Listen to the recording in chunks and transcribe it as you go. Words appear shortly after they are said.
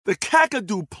The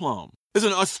Kakadu plum is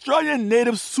an Australian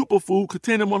native superfood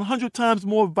containing 100 times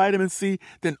more vitamin C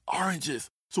than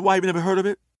oranges. So why have you never heard of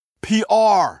it?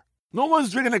 PR. No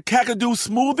one's drinking a Kakadu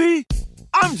smoothie?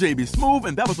 I'm JB Smoove,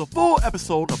 and that was a full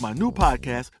episode of my new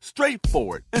podcast,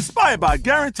 Straightforward, inspired by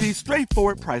guaranteed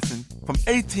straightforward pricing from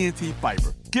AT&T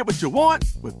Fiber. Get what you want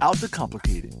without the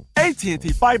complicated. AT&T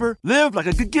Fiber, live like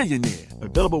a gigillionaire.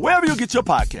 Available wherever you get your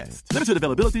podcasts. Limited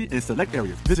availability in select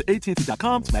areas. Visit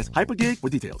AT&T.com/hypergig for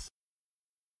details.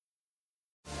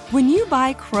 When you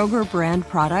buy Kroger brand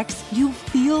products, you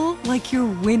feel like you're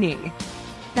winning.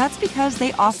 That's because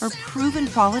they offer proven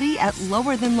quality at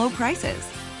lower than low prices.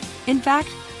 In fact,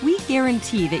 we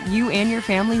guarantee that you and your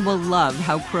family will love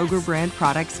how Kroger brand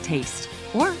products taste,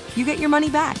 or you get your money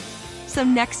back. So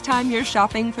next time you're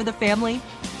shopping for the family,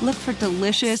 look for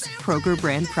delicious Kroger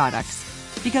brand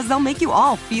products, because they'll make you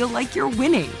all feel like you're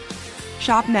winning.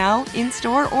 Shop now,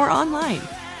 in-store, or online.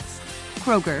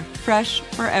 Kroger, fresh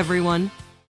for everyone.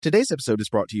 Today's episode is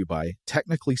brought to you by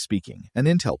Technically Speaking, an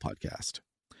Intel podcast.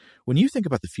 When you think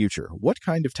about the future, what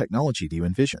kind of technology do you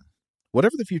envision?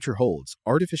 Whatever the future holds,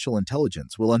 artificial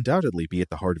intelligence will undoubtedly be at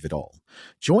the heart of it all.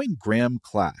 Join Graham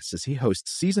Class as he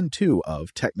hosts Season 2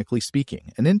 of Technically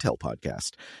Speaking, an Intel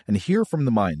podcast, and hear from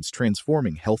the minds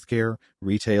transforming healthcare,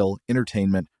 retail,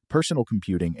 entertainment, personal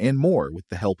computing, and more with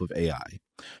the help of AI.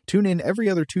 Tune in every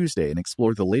other Tuesday and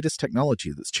explore the latest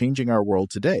technology that's changing our world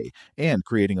today and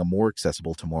creating a more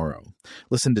accessible tomorrow.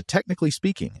 Listen to Technically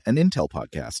Speaking, an Intel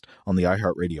podcast on the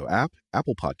iHeartRadio app,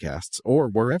 Apple Podcasts, or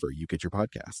wherever you get your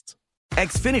podcasts.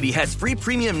 Xfinity has free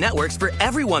premium networks for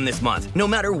everyone this month, no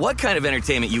matter what kind of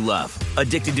entertainment you love.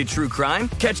 Addicted to true crime?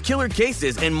 Catch killer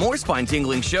cases and more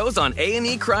spine-tingling shows on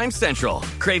A&E Crime Central.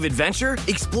 Crave adventure?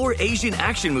 Explore Asian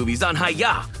action movies on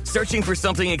Hi-Ya. Searching for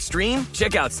something extreme?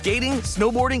 Check out skating,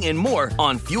 snowboarding, and more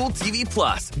on Fuel TV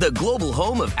Plus, the global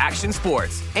home of action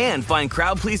sports. And find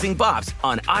crowd-pleasing bops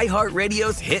on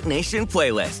iHeartRadio's Hit Nation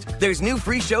playlist. There's new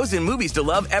free shows and movies to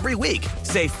love every week.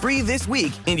 Say free this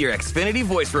week in your Xfinity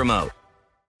voice remote.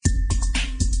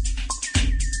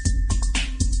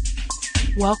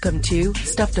 Welcome to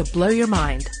Stuff to Blow Your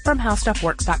Mind from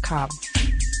HowStuffWorks.com.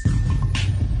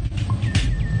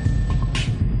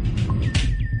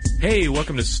 Hey,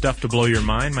 welcome to Stuff to Blow Your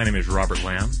Mind. My name is Robert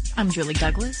Lamb. I'm Julie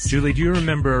Douglas. Julie, do you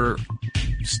remember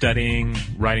studying,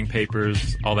 writing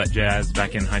papers, all that jazz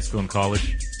back in high school and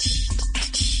college?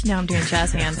 Now I'm doing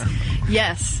jazz hands.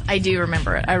 Yes, I do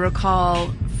remember it. I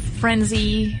recall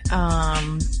frenzy,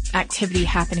 activity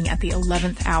happening at the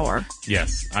 11th hour.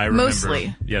 Yes, I remember.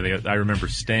 Mostly. Yeah, I remember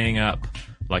staying up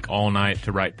like all night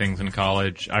to write things in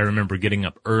college. I remember getting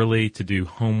up early to do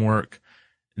homework,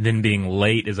 then being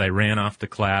late as I ran off to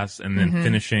class, and then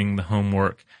finishing the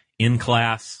homework in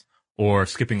class or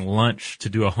skipping lunch to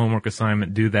do a homework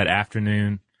assignment due that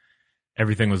afternoon.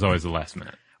 Everything was always the last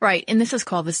minute. Right, and this is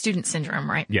called the student syndrome,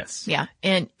 right? Yes. Yeah,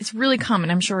 and it's really common.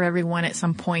 I'm sure everyone at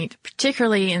some point,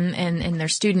 particularly in their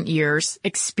student years,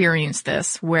 experienced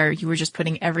this, where you were just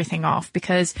putting everything off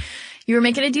because you were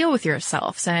making a deal with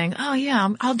yourself, saying, oh yeah,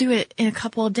 I'll do it in a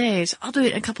couple of days. I'll do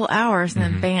it in a couple of hours, and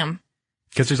then bam.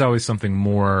 Because there's always something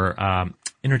more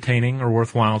entertaining or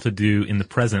worthwhile to do in the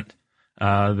present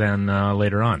than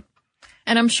later on.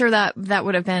 And I'm sure that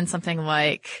would have been something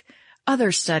like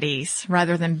other studies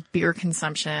rather than beer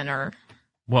consumption or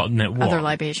other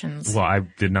libations. Well, I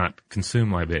did not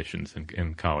consume libations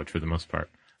in college for the most part.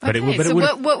 But okay,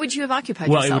 what would you have occupied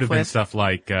yourself with? Well, it would have been stuff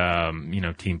like,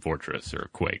 Team Fortress or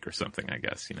Quake or something, I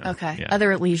guess. Okay, yeah.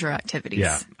 Other leisure activities.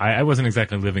 Yeah, I wasn't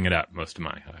exactly living it up most of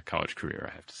my college career,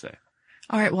 I have to say.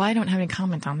 All right, well, I don't have any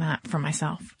comment on that for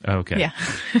myself. Okay. Yeah.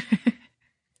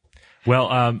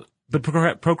 Well,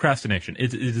 but procrastination,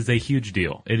 it is a huge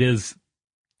deal. It is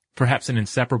perhaps an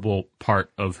inseparable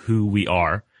part of who we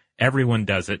are. Everyone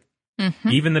does it. Mm-hmm.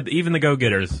 Even the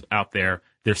go-getters out there,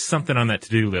 there's something on that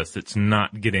to-do list that's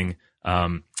not getting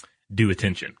due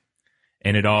attention.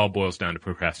 And it all boils down to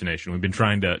procrastination. We've been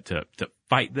trying to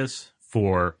fight this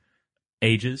for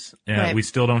ages. Right. We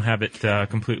still don't have it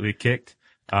completely kicked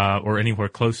or anywhere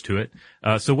close to it.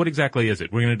 So what exactly is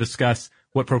it? We're going to discuss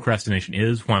what procrastination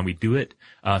is, why we do it,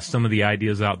 some of the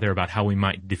ideas out there about how we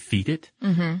might defeat it,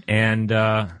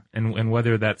 and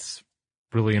whether that's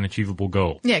really an achievable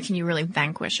goal. Yeah, can you really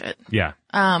vanquish it? Yeah.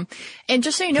 And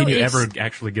just so you know, can you ever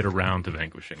actually get around to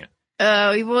vanquishing it?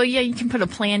 Well, yeah, you can put a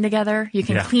plan together. You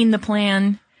can clean the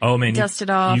plan. Oh man, dust it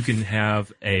off. You can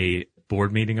have a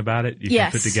board meeting about it. You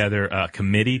Yes. can put together a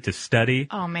committee to study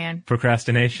Oh man.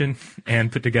 procrastination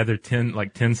and put together 10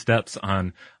 steps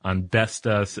on best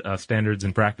standards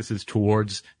and practices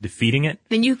towards defeating it.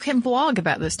 Then you can blog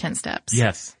about those 10 steps.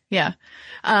 Yes. Yeah.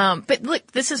 But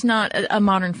look, this is not a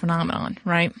modern phenomenon,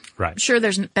 right? Right. Sure,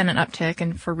 there's been an uptick,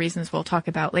 and for reasons we'll talk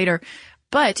about later.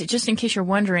 But just in case you're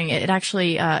wondering, it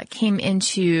actually came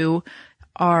into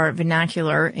our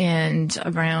vernacular in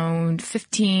around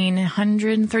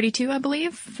 1532, I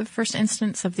believe, the first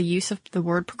instance of the use of the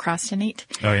word procrastinate.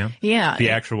 Oh, yeah? Yeah.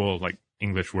 The actual, like,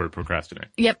 English word procrastinate.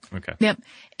 Yep. Okay. Yep.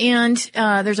 And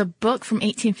there's a book from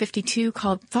 1852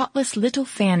 called Thoughtless Little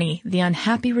Fanny, The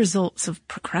Unhappy Results of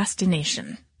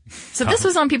Procrastination. So this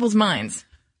was on people's minds.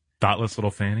 Thoughtless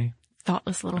little Fanny?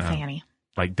 Thoughtless Little Fanny.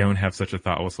 Like, don't have such a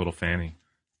thoughtless little Fanny.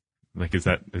 Like,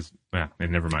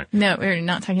 never mind. No, we're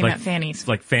not talking Like, about fannies.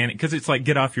 Like fanny, because it's like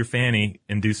get off your fanny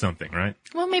and do something, right?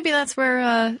 Well, maybe that's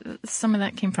where some of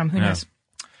that came from. Who knows?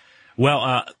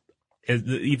 Well,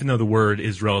 even though the word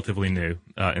is relatively new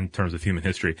in terms of human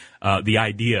history, the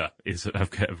idea is,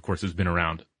 of course, has been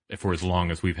around for as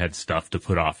long as we've had stuff to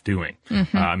put off doing.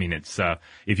 Mm-hmm. I mean, it's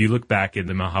if you look back in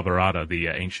the Mahabharata, the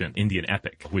ancient Indian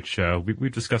epic, which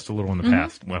we've discussed a little in the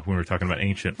past when we were talking about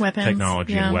ancient Weapons,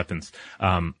 technology yeah. and weapons.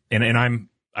 And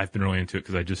I've been really into it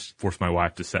because I just forced my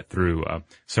wife to set through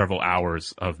several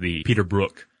hours of the Peter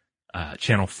Brook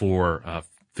Channel 4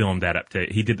 filmed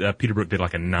adaptation. Peter Brook did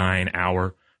like a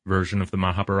 9-hour version of the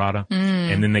Mahabharata,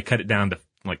 and then they cut it down to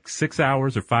like 6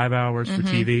 hours or 5 hours for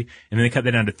TV, and then they cut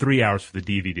that down to 3 hours for the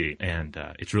DVD, and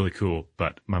it's really cool,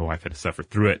 but my wife had to suffer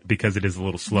through it because it is a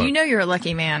little slow. You know you're a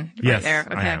lucky man right Yes, there.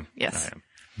 Okay. I am. Yes. I am.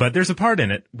 But there's a part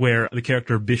in it where the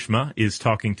character Bhishma is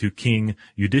talking to King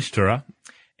Yudhishthira,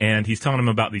 and he's telling him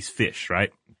about these fish,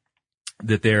 right?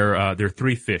 That there are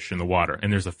 3 fish in the water,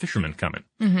 and there's a fisherman coming.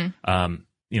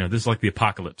 This is like the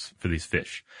apocalypse for these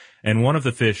fish. And one of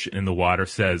the fish in the water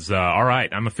says, all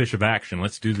right, I'm a fish of action.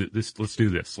 Let's do this. Let's do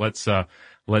this. Let's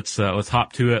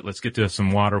hop to it. Let's get to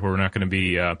some water where we're not going to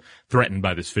be threatened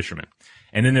by this fisherman.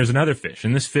 And then there's another fish,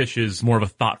 and this fish is more of a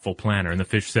thoughtful planner. And the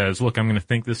fish says, look, I'm going to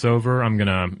think this over. I'm going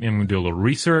to do a little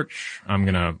research. I'm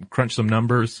going to crunch some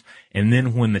numbers. And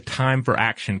then when the time for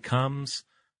action comes,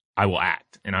 I will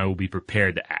act, and I will be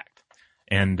prepared to act.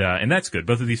 And that's good.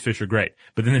 Both of these fish are great.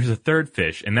 But then there's a third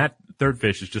fish, and that third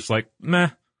fish is just like, meh,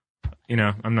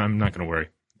 I'm not going to worry.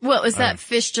 Well, is that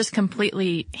fish just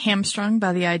completely hamstrung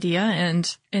by the idea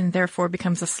and therefore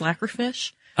becomes a slacker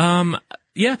fish?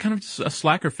 Yeah, kind of just a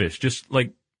slacker fish. Just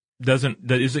like isn't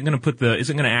going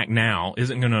to act now,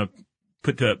 isn't going to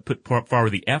put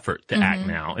forward the effort to act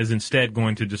now, is instead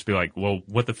going to just be like, well,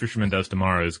 what the fisherman does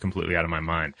tomorrow is completely out of my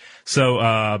mind.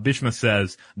 So, Bhishma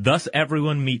says, thus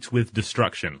everyone meets with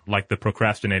destruction, like the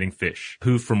procrastinating fish,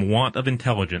 who from want of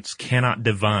intelligence cannot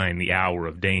divine the hour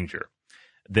of danger.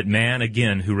 That man,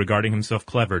 again, who regarding himself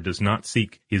clever does not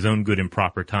seek his own good in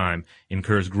proper time,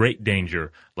 incurs great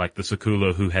danger, like the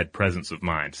Sakula who had presence of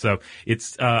mind. So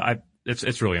it's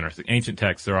really interesting. Ancient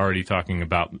texts are already talking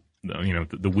about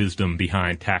the wisdom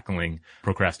behind tackling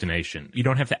procrastination. You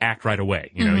don't have to act right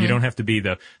away. You don't have to be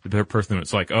the person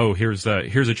that's like, oh, here's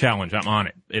a challenge, I'm on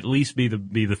it. At least be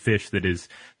the fish that is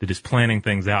planning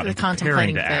things out and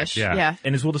preparing to act. Yeah.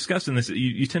 And as we'll discuss in this,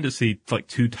 you tend to see like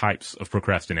 2 types of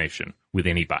procrastination with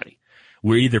anybody.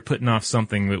 We're either putting off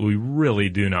something that we really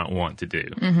do not want to do,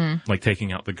 like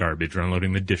taking out the garbage or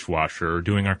unloading the dishwasher or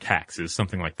doing our taxes,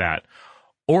 something like that.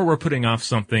 Or we're putting off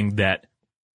something that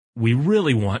we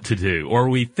really want to do, or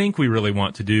we think we really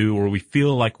want to do, or we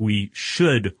feel like we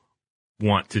should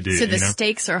want to do. So the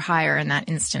stakes are higher in that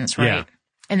instance, right? Yeah.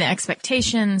 And the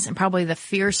expectations and probably the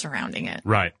fear surrounding it.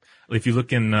 Right. If you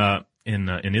look in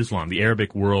Islam, the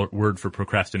Arabic word for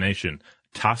procrastination,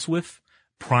 taswif,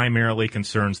 primarily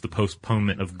concerns the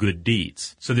postponement of good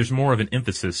deeds. So there's more of an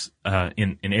emphasis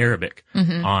in Arabic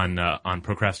on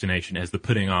procrastination as the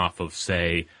putting off of,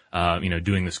 say,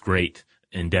 doing this great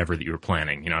endeavor that you were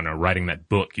planning, writing that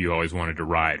book you always wanted to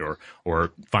write,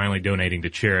 or finally donating to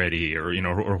charity,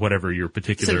 or whatever your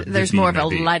particular. So there's more of a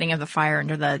lighting of the fire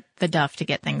under the duff to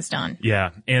get things done.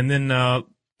 Yeah. And then,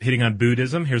 hitting on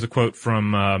Buddhism, here's a quote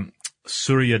from,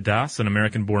 Surya Das, an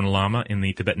American-born Lama in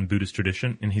the Tibetan Buddhist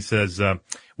tradition, and he says,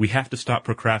 we have to stop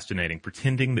procrastinating,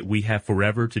 pretending that we have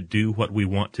forever to do what we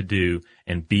want to do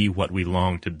and be what we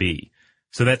long to be.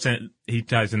 So he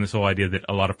ties in this whole idea that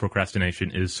a lot of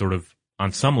procrastination is sort of,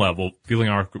 on some level, feeling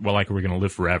like we're going to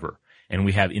live forever, and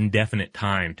we have indefinite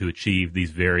time to achieve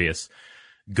these various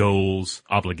goals,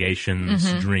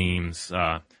 obligations, dreams,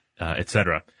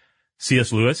 etc.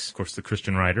 C.S. Lewis, of course, the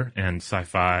Christian writer and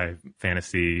sci-fi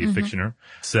fantasy fictioner,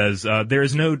 says, there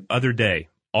is no other day.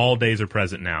 All days are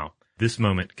present now. this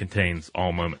moment contains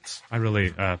all moments. I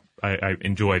really, I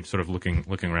enjoyed sort of looking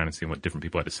around and seeing what different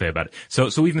people had to say about it.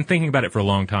 So we've been thinking about it for a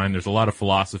long time. There's a lot of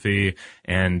philosophy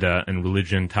and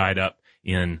religion tied up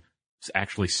in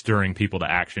actually stirring people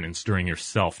to action and stirring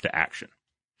yourself to action.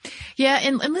 Yeah,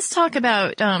 and let's talk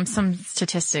about some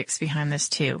statistics behind this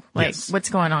too. Like, yes.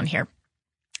 What's going on here?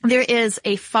 There is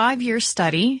a 5-year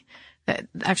study.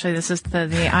 Actually, this is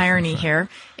the irony here.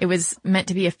 It was meant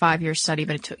to be a 5-year study,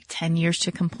 but it took 10 years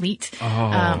to complete.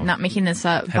 Not making this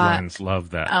up. Headlines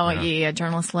love that. Oh, yeah.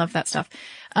 Journalists love that stuff.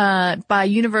 By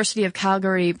University of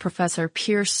Calgary professor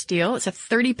Piers Steele. It's a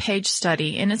 30-page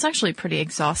study, and it's actually pretty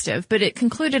exhaustive, but it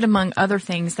concluded, among other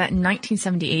things, that in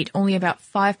 1978, only about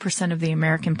 5% of the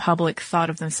American public thought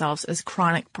of themselves as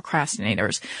chronic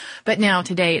procrastinators. But now,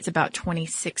 today, it's about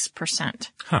 26%.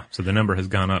 Huh. So the number has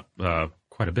gone up,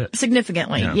 quite a bit.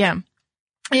 Significantly, yeah.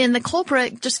 And the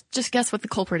culprit, just guess what the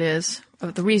culprit is,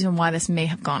 the reason why this may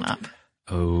have gone up.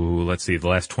 Oh, let's see, the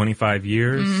last 25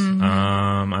 years? Mm-hmm.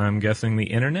 I'm guessing the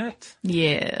internet?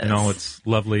 Yes. And all its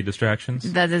lovely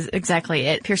distractions? That is exactly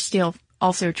it. Piers Steele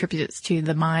also attributes it to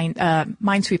the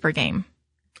Minesweeper game.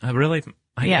 Really?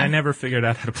 Yeah. I never figured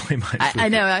out how to play Minesweeper. I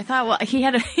know. I thought, well,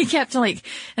 he kept like,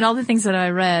 and all the things that I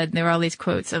read, there were all these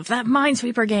quotes of that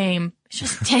Minesweeper game. It's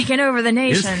just taking over the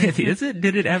nation. Is it?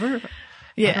 Did it ever?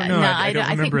 Yeah, I don't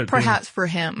remember think perhaps for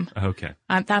him. Okay.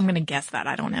 I'm going to guess that.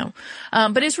 I don't know.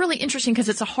 But it's really interesting because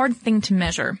it's a hard thing to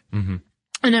measure. Mm-hmm.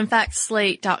 And in fact,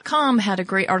 Slate.com had a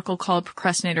great article called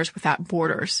Procrastinators Without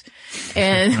Borders.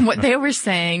 And what they were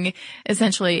saying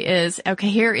essentially is, okay,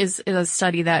 here is a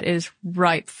study that is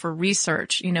ripe for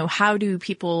research. You know, how do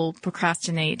people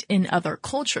procrastinate in other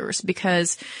cultures?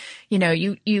 Because, you know,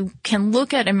 you can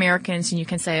look at Americans and you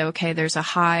can say, okay, there's a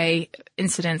high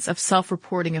incidence of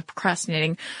self-reporting of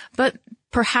procrastinating, but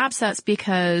perhaps that's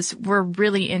because we're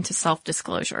really into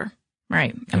self-disclosure.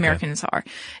 Right. Okay. Americans are.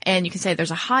 And you can say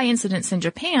there's a high incidence in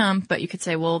Japan, but you could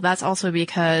say, well, that's also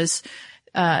because,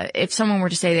 if someone were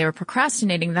to say they were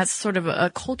procrastinating, that's sort of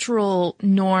a cultural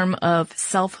norm of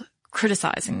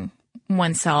self-criticizing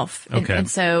oneself. Okay. And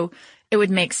so it would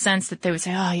make sense that they would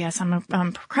say, oh, yes, I'm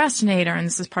a procrastinator and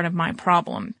this is part of my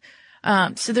problem.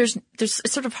 So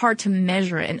it's sort of hard to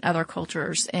measure it in other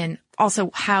cultures, and also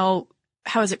how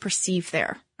is it perceived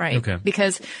there? Right. Okay.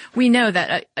 Because we know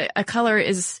that a color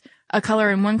is a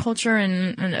color in one culture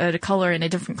and a color in a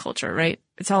different culture, right?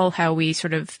 It's all how we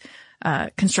sort of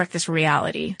construct this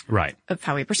reality, right, of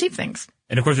how we perceive things.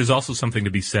 And of course, there's also something to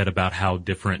be said about how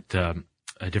different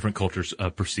cultures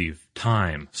perceive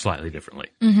time slightly differently,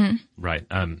 mm-hmm. right?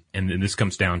 And this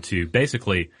comes down to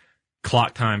basically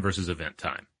clock time versus event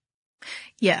time.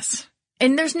 Yes,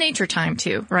 and there's nature time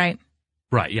too, right?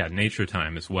 Right, yeah, nature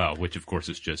time as well, which of course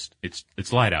is just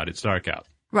it's light out, it's dark out.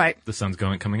 Right. The sun's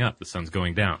coming up, the sun's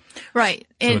going down. Right.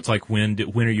 So it's like, when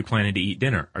are you planning to eat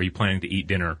dinner? Are you planning to eat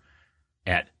dinner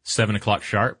at 7:00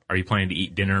 sharp? Are you planning to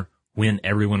eat dinner when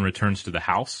everyone returns to the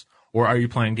house? Or are you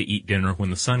planning to eat dinner when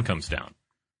the sun comes down?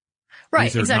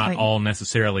 Right, These are exactly. not all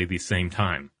necessarily the same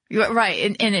time.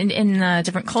 Right. In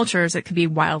different cultures, it could be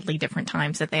wildly different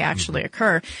times that they actually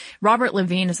occur. Robert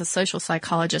Levine is a social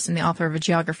psychologist and the author of A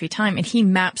Geography of Time, and he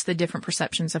maps the different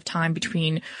perceptions of time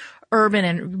between urban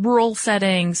and rural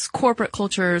settings, corporate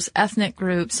cultures, ethnic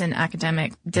groups, and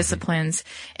academic disciplines.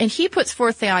 And he puts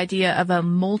forth the idea of a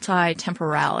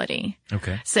multi-temporality.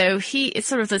 Okay. So it's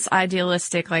sort of this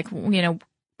idealistic, like, you know,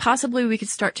 possibly we could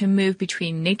start to move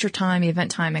between nature time,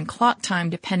 event time, and clock time,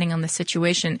 depending on the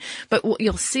situation. But what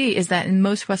you'll see is that in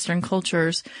most Western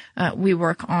cultures, we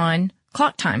work on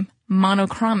clock time,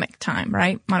 monochromic time,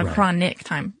 right? Monochronic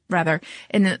time, rather.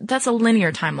 And that's a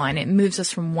linear timeline. It moves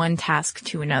us from one task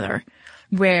to another.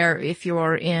 Where if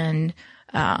you're in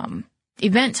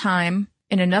event time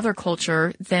in another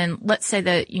culture, then let's say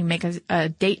that you make a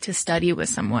date to study with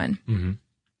someone. Mm-hmm.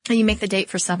 And you make the date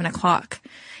for 7:00.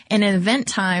 And in event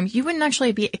time, you wouldn't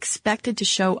actually be expected to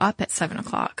show up at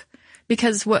 7:00,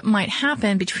 because what might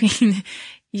happen between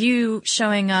you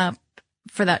showing up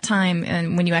for that time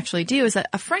and when you actually do is that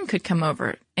a friend could come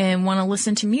over and want to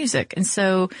listen to music. And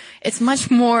so it's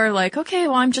much more like, okay,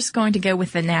 well, I'm just going to go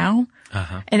with the now.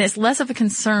 Uh-huh. And it's less of a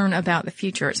concern about the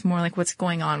future. It's more like what's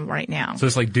going on right now. So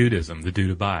it's like dudism. The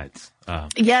dude abides.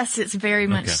 Yes, it's very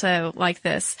much so like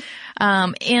this.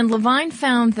 And Levine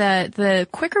found that the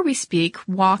quicker we speak,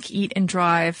 walk, eat, and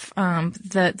drive,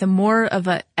 the more of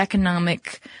an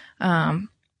economic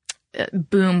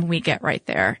boom we get right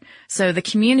there. So the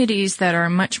communities that are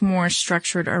much more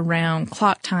structured around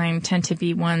clock time tend to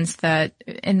be ones that,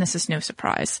 and this is no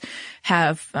surprise,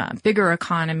 have bigger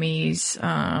economies,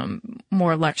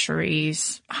 more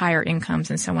luxuries, higher incomes,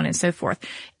 and so on and so forth.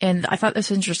 And I thought this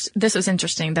was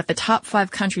interesting that the top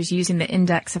 5 countries using the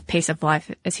index of pace of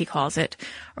life, as he calls it,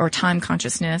 or time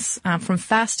consciousness, from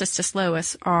fastest to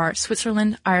slowest are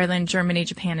Switzerland, Ireland, Germany,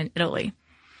 Japan, and Italy.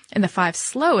 And the 5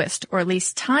 slowest, or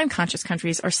least time-conscious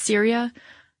countries are Syria,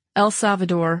 El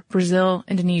Salvador, Brazil,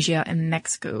 Indonesia, and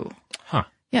Mexico. Huh.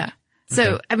 Yeah.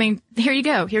 So, Okay. I mean, here you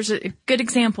go. Here's a good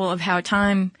example of how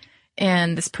time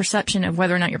and this perception of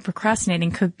whether or not you're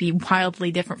procrastinating could be wildly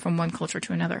different from one culture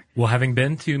to another. Well, having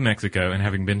been to Mexico and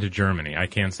having been to Germany, I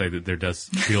can say that there does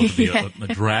feel to be a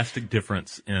drastic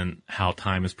difference in how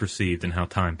time is perceived and how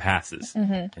time passes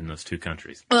in those two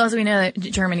countries. Well, as we know,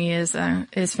 Germany is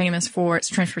famous for its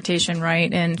transportation,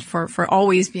 right? And for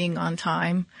always being on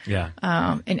time. Yeah.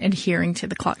 And adhering to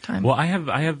the clock time. Well,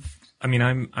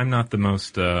 I'm not the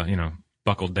most,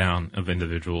 buckled down of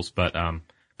individuals, but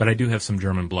I do have some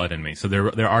German blood in me. So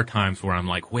there are times where I'm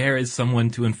like, where is someone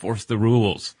to enforce the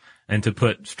rules and to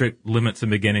put strict limits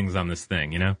and beginnings on this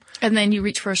thing, you know? And then you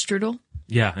reach for a strudel?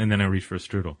 Yeah, and then I reach for a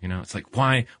strudel, you know? It's like,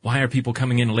 why are people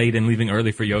coming in late and leaving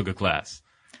early for yoga class?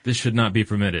 This should not be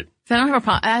permitted. So I don't have a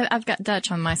problem. I've got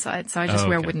Dutch on my side, so I just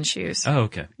wear okay. wooden shoes. Oh,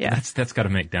 okay. Yeah. That's got to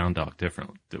make down dog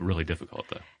really difficult,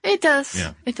 though. It does.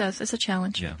 Yeah. It does. It's a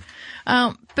challenge. Yeah.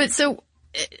 But so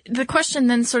the question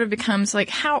then sort of becomes like,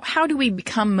 how do we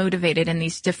become motivated in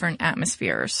these different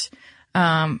atmospheres,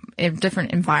 in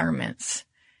different environments?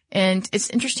 And it's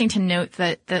interesting to note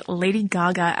that Lady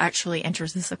Gaga actually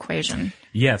enters this equation.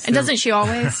 Yes. And doesn't she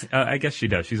always? I guess she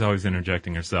does. She's always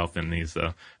interjecting herself in these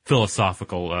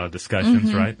philosophical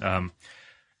discussions, right?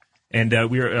 And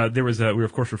we were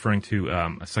of course referring to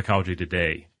a Psychology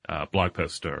Today blog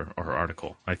post or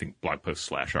article, I think blog post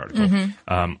 / article,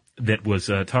 that was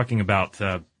talking about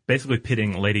basically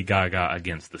pitting Lady Gaga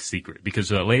against The Secret,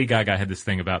 because Lady Gaga had this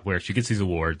thing about where she gets these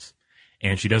awards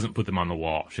and she doesn't put them on the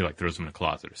wall. She throws them in a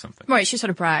closet or something. Right. She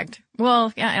sort of bragged.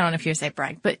 Well, yeah, I don't know if you would say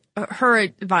bragged, but her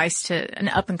advice to an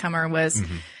up and comer was,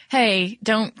 hey,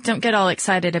 don't get all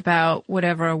excited about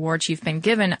whatever awards you've been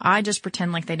given. I just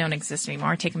pretend like they don't exist anymore.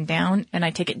 I take them down and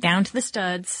I take it down to the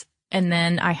studs, and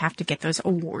then I have to get those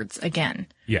awards again.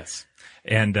 Yes.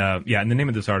 And, and the name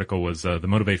of this article was, The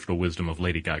Motivational Wisdom of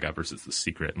Lady Gaga versus The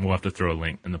Secret. And we'll have to throw a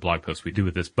link in the blog post we do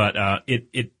with this. But,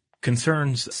 it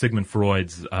concerns Sigmund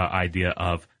Freud's, idea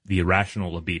of the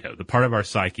irrational libido, the part of our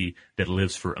psyche that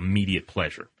lives for immediate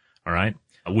pleasure. All right.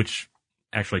 Which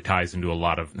actually ties into a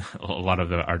lot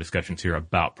of our discussions here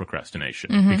about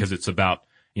procrastination, because it's about,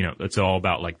 it's all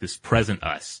about like this present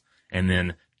us and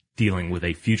then dealing with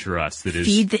a future us that is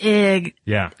feed the id.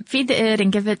 Yeah. Feed the id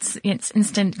and give its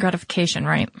instant gratification,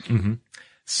 right? Mm-hmm.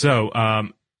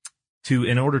 So,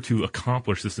 in order to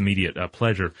accomplish this immediate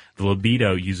pleasure, the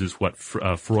libido uses what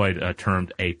Freud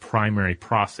termed a primary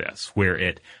process, where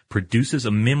it produces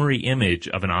a memory image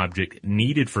of an object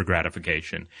needed for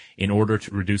gratification in order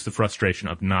to reduce the frustration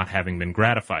of not having been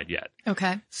gratified yet.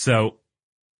 Okay. So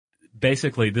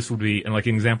basically, this would be, and like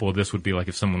an example of this would be like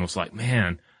if someone was like,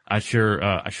 man, I sure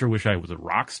wish I was a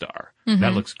rock star.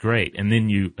 That looks great. And then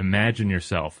you imagine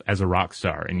yourself as a rock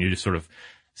star and you just sort of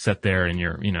sit there in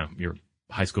your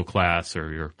high school class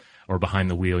or behind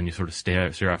the wheel and you sort of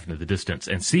stare off into the distance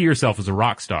and see yourself as a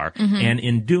rock star. And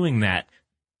in doing that,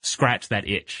 scratch that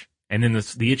itch. And then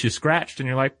the itch is scratched and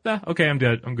you're like, okay, I'm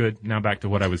dead. I'm good. Now back to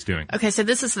what I was doing. Okay. So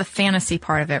this is the fantasy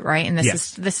part of it, right? And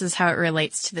this is how it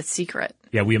relates to The Secret.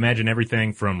 Yeah. We imagine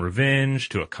everything from revenge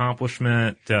to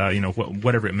accomplishment,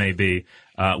 whatever it may be,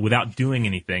 without doing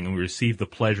anything, and we receive the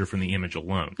pleasure from the image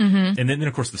alone. And then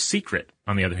of course, The Secret,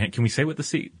 on the other hand, can we say what the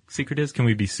secret is? Can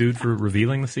we be sued for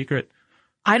revealing the secret?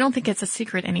 I don't think it's a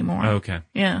secret anymore. Okay.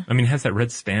 Yeah. I mean, it has that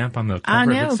red stamp on the cover. I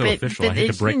know, it's so official. I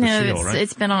hate to break the seal, right?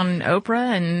 It's been on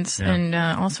Oprah and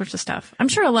all sorts of stuff. I'm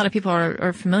sure a lot of people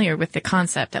are familiar with the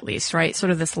concept, at least, right?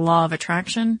 Sort of this law of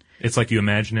attraction. It's like you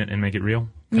imagine it and make it real.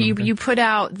 You put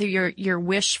out your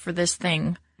wish for this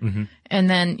thing. And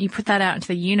then you put that out into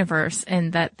the universe,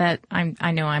 and that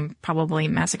I know I'm probably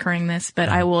massacring this, but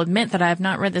I will admit that I have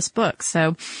not read this book.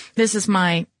 So this is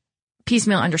my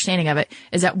piecemeal understanding of it,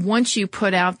 is that once you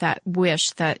put out that wish,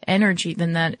 that energy,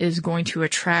 then that is going to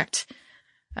attract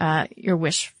your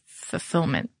wish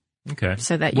fulfillment. Okay.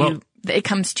 So that it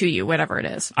comes to you, whatever it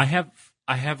is. I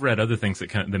have read other things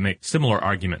that make similar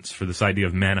arguments for this idea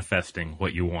of manifesting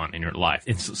what you want in your life.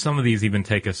 And some of these even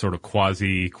take a sort of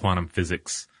quasi quantum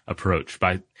physics approach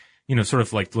by, sort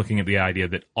of like looking at the idea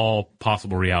that all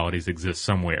possible realities exist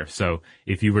somewhere. So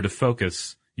if you were to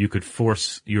focus you could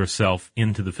force yourself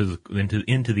into the physical,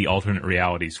 into the alternate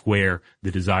realities where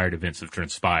the desired events have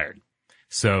transpired.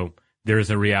 So there's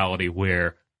a reality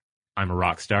where I'm a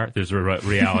rock star. There's a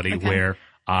reality where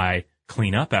I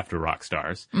clean up after rock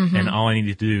stars. And all I need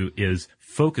to do is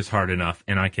focus hard enough,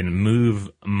 and I can move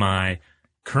my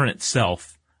current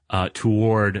self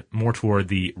toward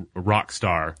the rock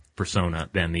star persona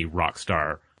than the rock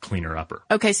star cleaner upper.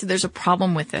 Okay, so there's a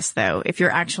problem with this, though, if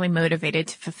you're actually motivated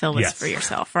to fulfill this for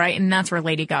yourself, right? And that's where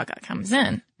Lady Gaga comes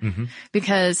in.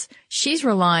 Because she's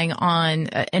relying on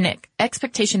an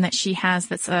expectation that she has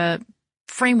that's a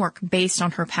framework based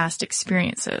on her past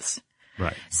experiences.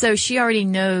 Right. So she already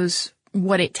knows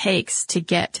what it takes to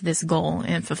get to this goal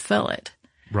and fulfill it.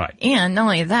 Right. And not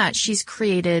only that, she's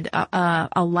created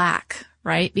a lack,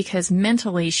 right? Because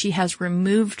mentally she has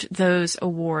removed those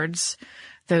awards,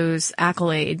 those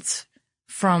accolades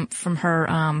from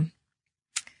her,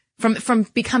 from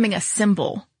becoming a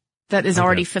symbol that is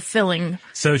already fulfilling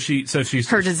she's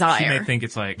her desire. She may think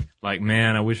it's like,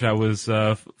 man, I wish I was,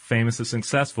 famous and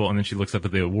successful. And then she looks up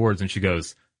at the awards and she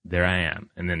goes, there I am.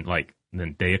 And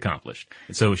then day accomplished.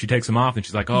 And so she takes them off and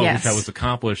she's like, I wish I was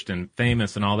accomplished and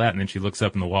famous and all that. And then she looks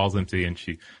up and the wall's empty and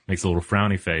she makes a little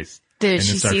frowny face. She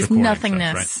sees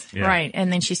nothingness. Stuff, right? Yeah. Right.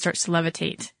 And then she starts to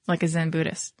levitate like a Zen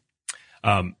Buddhist.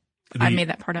 I made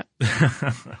that part up.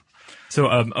 So,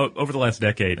 over the last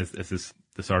decade, as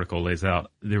this article lays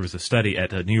out, there was a study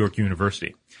at New York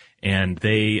University, and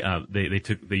they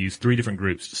used 3 different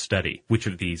groups to study which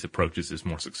of these approaches is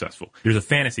more successful. There's a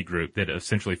fantasy group that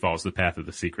essentially follows the path of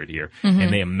the secret here,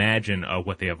 and they imagine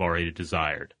what they have already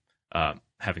desired,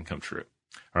 having come true.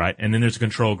 All right. And then there's a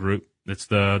control group. That's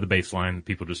the baseline.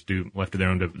 People just do left to their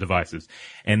own devices.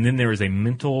 And then there is a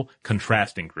mental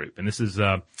contrasting group. And this is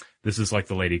like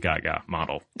the Lady Gaga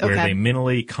model, where they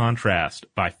mentally contrast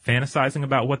by fantasizing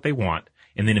about what they want.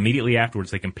 And then immediately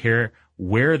afterwards, they compare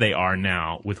where they are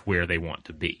now with where they want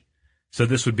to be. So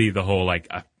this would be the whole,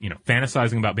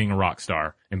 fantasizing about being a rock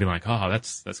star and being like, oh,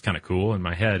 that's kind of cool in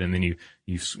my head. And then you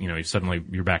suddenly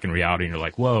you're back in reality and you're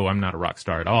like, whoa, I'm not a rock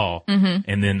star at all.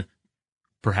 And then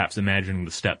perhaps imagining the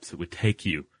steps that would take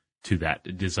you to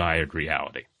that desired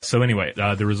reality. So anyway,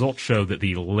 the results show that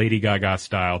the Lady Gaga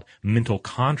styled mental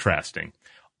contrasting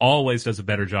always does a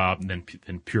better job than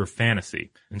pure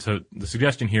fantasy. And so the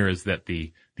suggestion here is that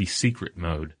the secret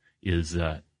mode is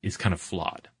kind of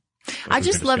flawed. I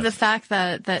just love the fact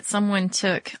that someone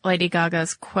took Lady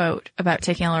Gaga's quote about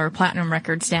taking all her platinum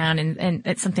records down and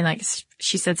it's something like,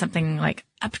 she said something like,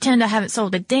 I pretend I haven't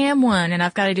sold a damn one and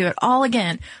I've got to do it all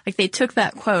again. Like they took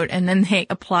that quote and then they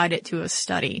applied it to a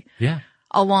study. Yeah.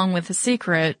 Along with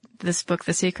this book,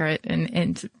 The Secret,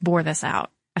 and bore this out.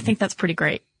 I think that's pretty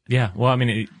great. Yeah, well, I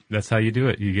mean, that's how you do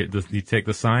it. You take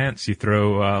the science, you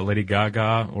throw Lady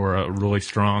Gaga or a really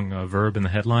strong verb in the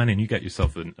headline, and you got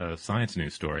yourself a science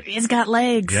news story. It's got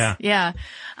legs. Yeah.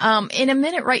 In a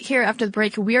minute, right here after the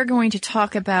break, we are going to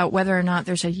talk about whether or not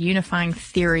there's a unifying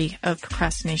theory of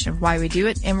procrastination, of why we do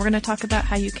it, and we're going to talk about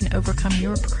how you can overcome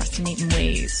your procrastinating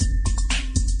ways.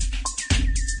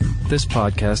 This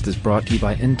podcast is brought to you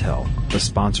by Intel, the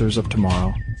sponsors of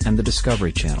Tomorrow, and the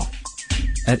Discovery Channel.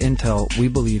 At Intel, we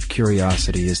believe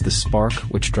curiosity is the spark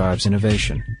which drives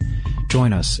innovation.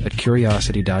 Join us at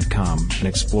curiosity.com and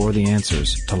explore the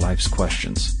answers to life's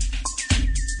questions.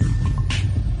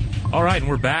 All right, and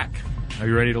we're back. Are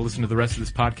you ready to listen to the rest of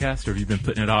this podcast, or have you been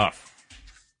putting it off?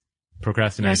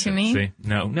 Procrastination. You see?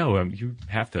 No, you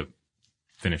have to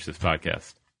finish this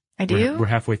podcast. I do? We're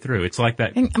halfway through. It's like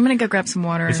that. I'm going to go grab some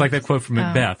water. It's like that quote from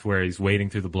Macbeth where he's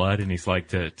wading through the blood, and he's like,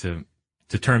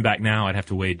 to turn back now, I'd have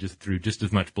to wade through just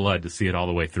as much blood to see it all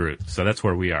the way through. So that's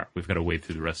where we are. We've got to wade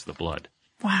through the rest of the blood.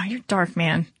 Wow, you're dark,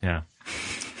 man. Yeah.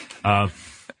 I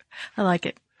like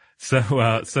it.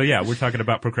 So yeah, we're talking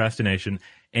about procrastination.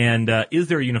 And is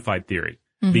there a unified theory?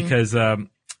 Because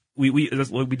we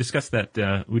discussed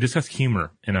that we discussed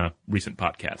humor in a recent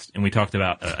podcast, and we talked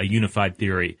about a unified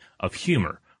theory of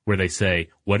humor, where they say,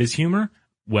 what is humor?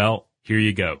 Well, here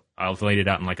you go. I've laid it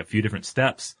out in like a few different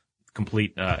steps.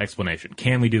 Complete explanation.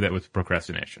 Can we do that with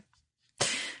procrastination?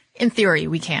 In theory,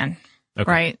 we can. Okay.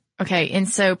 Right? Okay. And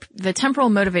so the temporal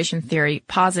motivation theory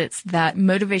posits that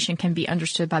motivation can be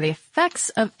understood by the effects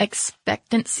of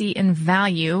expectancy and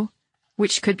value,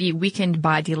 which could be weakened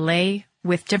by delay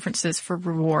with differences for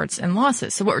rewards and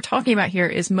losses. So what we're talking about here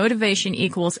is motivation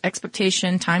equals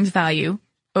expectation times value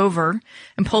over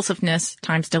impulsiveness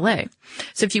times delay.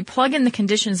 So if you plug in the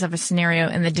conditions of a scenario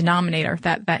in the denominator,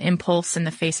 that impulse in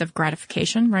the face of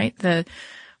gratification, right?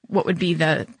 What would be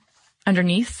the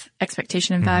underneath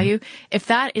expectation and value? If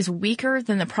that is weaker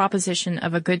than the proposition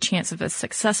of a good chance of a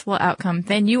successful outcome,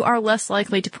 then you are less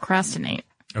likely to procrastinate.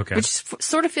 Okay. Which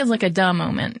sort of feels like a duh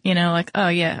moment, you know, like, oh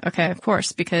yeah, okay, of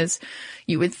course, because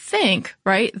you would think,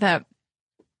 right, that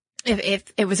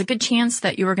if it was a good chance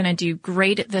that you were going to do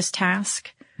great at this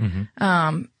task,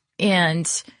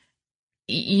 and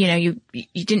you know,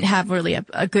 you didn't have really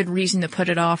a good reason to put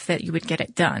it off, that you would get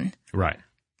it done. Right.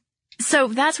 So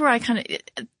that's where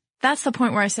that's the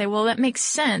point where I say, well, that makes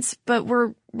sense, but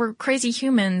we're crazy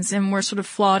humans and we're sort of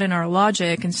flawed in our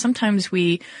logic. And sometimes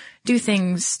we do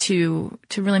things to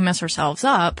really mess ourselves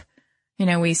up. You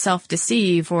know, we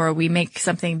self-deceive or we make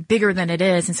something bigger than it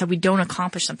is. And so we don't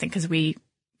accomplish something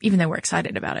even though we're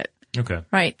excited about it. Okay.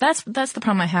 Right. That's the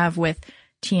problem I have with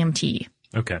TMT.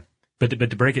 Okay. But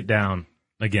to break it down,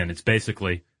 again, it's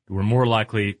basically we're more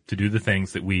likely to do the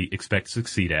things that we expect to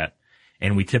succeed at,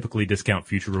 and we typically discount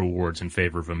future rewards in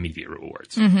favor of immediate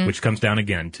rewards, which comes down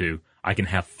again to I can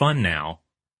have fun now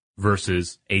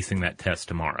versus acing that test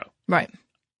tomorrow. Right.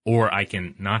 Or I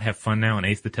can not have fun now and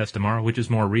ace the test tomorrow, which is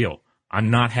more real.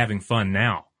 I'm not having fun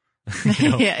now. You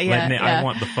know, I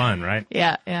want the fun, right?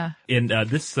 Yeah, yeah. And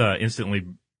this instantly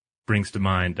brings to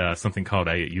mind something called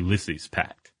a Ulysses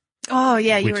Pact. Oh,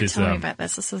 yeah, you were telling me about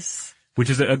this. Which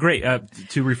is a great,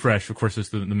 to refresh, of course, it's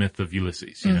the myth of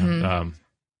Ulysses, you know,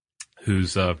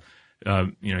 who's, you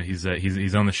know,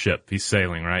 he's on the ship, he's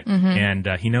sailing, right? And,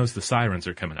 he knows the sirens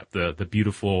are coming up, the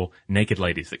beautiful naked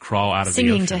ladies that crawl out of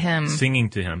the ocean. Singing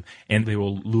to him. And they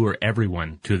will lure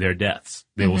everyone to their deaths.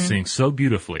 They will sing so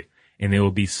beautifully, and they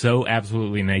will be so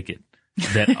absolutely naked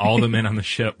that all the men on the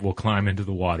ship will climb into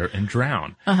the water and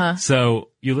drown. So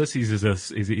Ulysses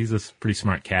he's a pretty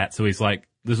smart cat. So he's like,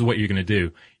 this is what you're going to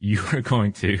do. You are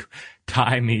going to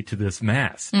tie me to this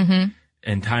mast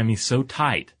and tie me so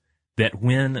tight that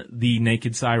when the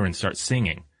naked siren starts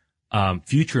singing,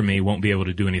 future me won't be able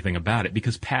to do anything about it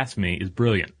because past me is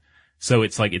brilliant. So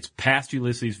it's like it's past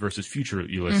Ulysses versus future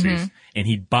Ulysses, and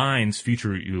he binds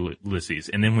future Ulysses.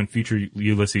 And then when future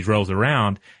Ulysses rolls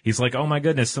around, he's like, oh my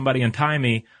goodness, somebody untie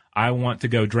me. I want to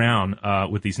go drown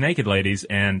with these naked ladies.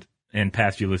 And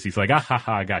past Ulysses like,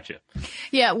 I got you.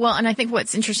 Yeah, well, and I think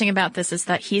what's interesting about this is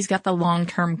that he's got the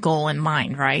long-term goal in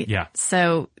mind, right? Yeah.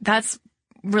 So that's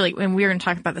really, and we're going to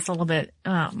talk about this a little bit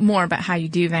more about how you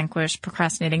do vanquish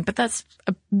procrastinating, but that's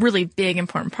a really big,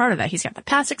 important part of that. He's got the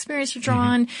past experience to draw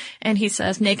on, and he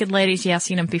says, naked ladies, yeah, I've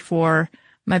seen them before.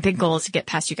 My big goal is to get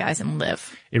past you guys and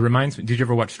live. It reminds me, did you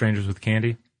ever watch Strangers with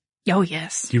Candy? Oh,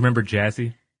 yes. Do you remember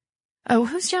Jazzy? Oh,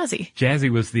 who's Jazzy? Jazzy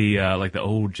was the, like the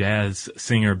old jazz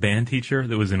singer band teacher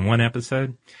that was in one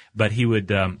episode, but he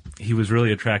was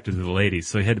really attracted to the ladies,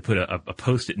 so he had to put a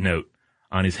Post-it note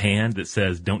on his hand that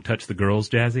says, don't touch the girls,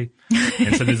 Jazzy.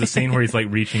 And so there's a scene where he's like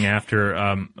reaching after,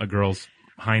 a girl's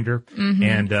hinder.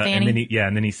 And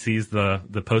then he sees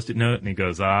the Post-it note and he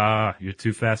goes, you're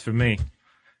too fast for me.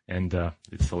 And,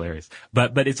 it's hilarious.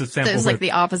 But it's a sample. So it's like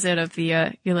the opposite of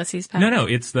the, Ulysses Pact. No,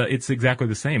 it's exactly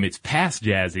the same. It's past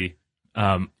Jazzy,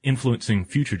 influencing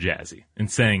future Jazzy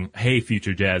and saying, hey,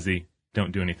 future Jazzy,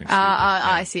 don't do anything stupid.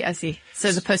 I see.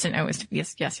 So the Post-it note was,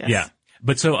 yes. Yeah.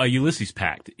 But so a Ulysses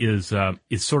Pact is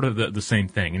sort of the same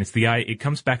thing. And it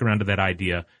comes back around to that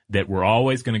idea that we're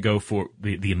always going to go for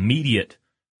the immediate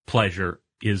pleasure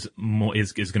is going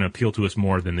to appeal to us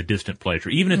more than the distant pleasure.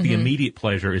 Even if the immediate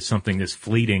pleasure is something as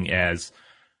fleeting as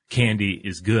candy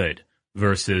is good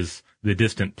versus the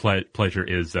distant pleasure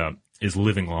is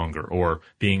living longer or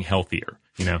being healthier.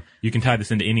 You know, you can tie this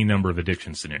into any number of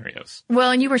addiction scenarios.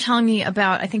 Well, and you were telling me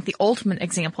about, I think, the ultimate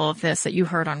example of this that you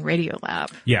heard on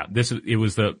Radiolab. Yeah, it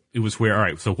was where, all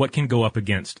right, so what can go up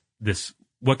against this?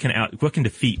 What can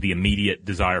defeat the immediate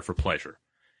desire for pleasure?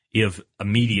 If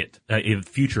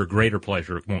future greater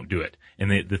pleasure won't do it.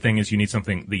 And the thing is, you need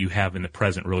something that you have in the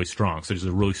present really strong. So there's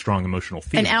a really strong emotional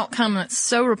feeling. An outcome that's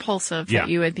so repulsive that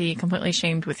you would be completely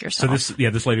shamed with yourself. So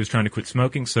this lady was trying to quit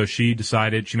smoking. So she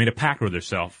made a pact with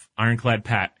herself, ironclad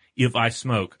pact. If I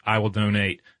smoke, I will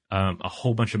donate a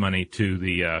whole bunch of money to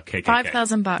the KKK.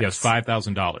 $5,000. Yes,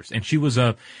 $5,000. And she was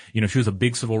a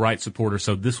big civil rights supporter.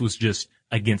 So this was just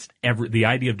against the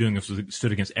idea of doing this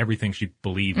stood against everything she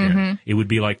believed in. It would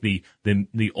be like the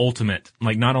ultimate,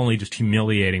 like not only just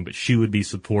humiliating, but she would be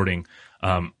supporting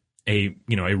a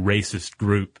racist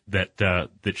group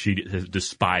that she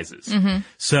despises.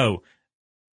 So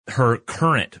her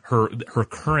current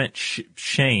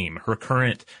shame, her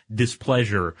current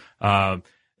displeasure, however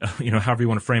you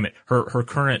want to frame it, her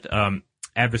current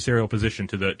adversarial position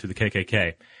to the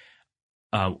KKK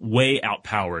way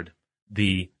outpowered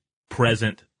the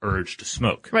present urge to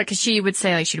smoke. Right, because she would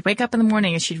say, like, she'd wake up in the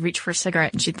morning and she'd reach for a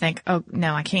cigarette and she'd think, oh,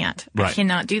 no, I can't. Right. I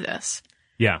cannot do this.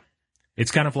 Yeah.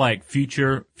 It's kind of like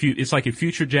it's like if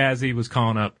future Jazzy was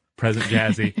calling up present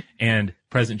Jazzy and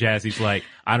Present Jazzy's like,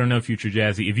 I don't know, Future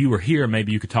Jazzy. If you were here,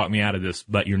 maybe you could talk me out of this,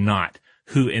 but you're not.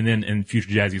 And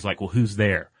Future Jazzy's like, well, who's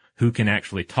there? Who can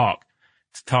actually talk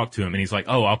to him? And he's like,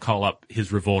 oh, I'll call up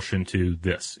his revulsion to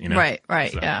this, you know?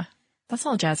 Right, So, yeah. That's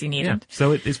all Jazzy needed. yeah.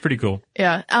 So it's pretty cool.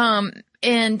 Yeah.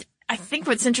 And I think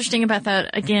what's interesting about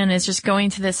that, again, is just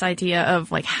going to this idea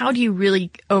of like, how do you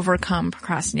really overcome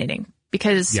procrastinating?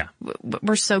 Because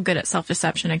we're so good at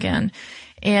self-deception again.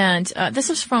 And this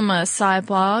is from a side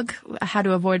blog, How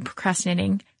to Avoid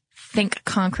Procrastinating. Think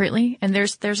concretely. And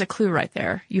there's a clue right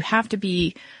there. You have to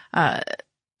be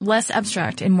less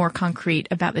abstract and more concrete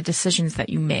about the decisions that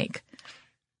you make.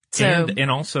 So,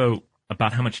 and also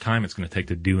about how much time it's going to take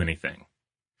to do anything.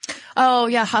 Oh,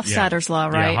 yeah, Hofstadter's law,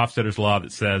 right? Yeah, Hofstadter's law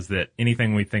that says that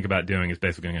anything we think about doing is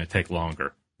basically going to take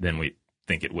longer than we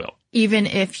think it will. Even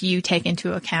if you take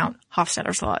into account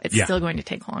Hofstadter's law, it's still going to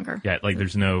take longer. Yeah, like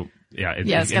there's no,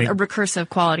 it's got a recursive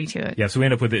quality to it. Yeah, so we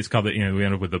end up with, it's called, we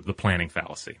end up with the planning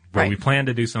fallacy, where we plan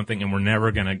to do something and we're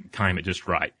never going to time it just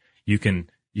right. You can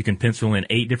pencil in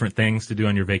 8 different things to do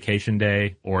on your vacation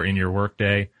day or in your work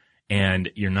day,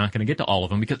 and you're not going to get to all of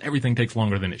them because everything takes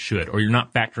longer than it should, or you're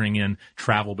not factoring in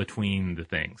travel between the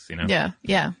things, you know? Yeah,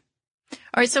 yeah. All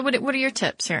right, so what are your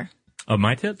tips here?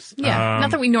 My tips? Yeah,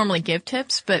 not that we normally give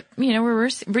tips, but, you know, we're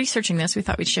researching this. We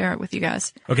thought we'd share it with you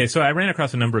guys. Okay, so I ran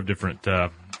across a number of different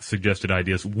suggested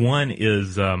ideas. One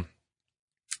is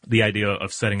the idea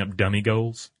of setting up dummy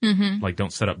goals. Mm-hmm. Like,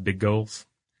 don't set up big goals,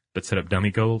 but set up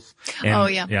dummy goals.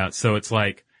 And, yeah, so it's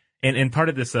like, and part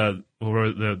of this, the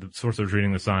source I was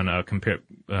reading this on,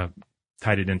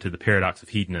 tied it into the paradox of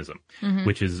hedonism,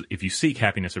 which is if you seek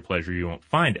happiness or pleasure, you won't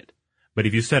find it. But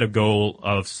if you set a goal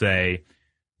of, say,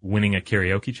 winning a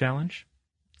karaoke challenge,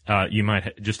 you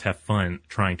might just have fun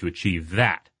trying to achieve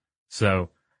that. So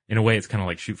in a way, it's kind of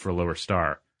like shoot for a lower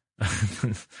star.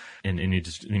 and you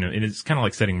just, you know, it's kind of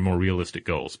like setting more realistic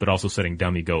goals, but also setting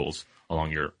dummy goals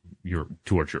along your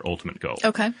towards your ultimate goal.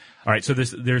 Okay. All right. So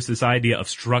there's this idea of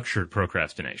structured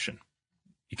procrastination.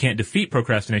 You can't defeat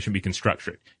procrastination, but you can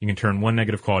structure it. You can turn one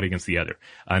negative quality against the other.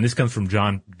 And this comes from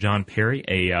John Perry,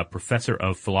 a professor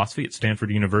of philosophy at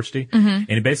Stanford University. Mm-hmm.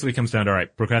 And it basically comes down to, all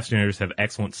right, procrastinators have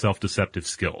excellent self-deceptive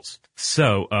skills.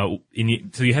 So,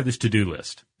 so you have this to-do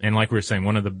list. And like we were saying,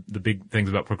 one of the big things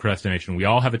about procrastination, we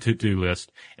all have a to-do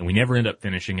list, and we never end up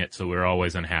finishing it, so we're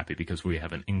always unhappy because we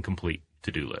have an incomplete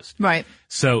to-do list. Right.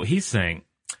 So he's saying,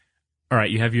 all right,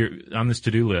 you have on this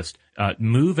to-do list,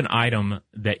 move an item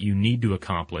that you need to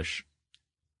accomplish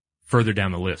further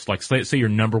down the list. Like, say your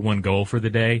number one goal for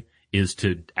the day is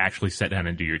to actually sit down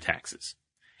and do your taxes.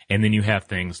 And then you have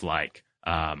things like,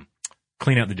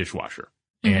 clean out the dishwasher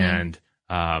and,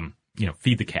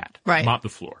 feed the cat, mop the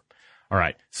floor. All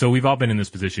right. So we've all been in this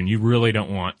position. You really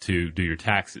don't want to do your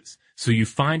taxes. So you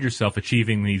find yourself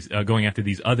achieving these, going after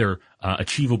these other,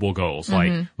 achievable goals,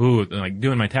 like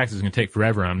doing my taxes is going to take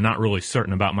forever. I'm not really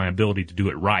certain about my ability to do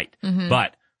it right,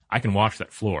 but I can wash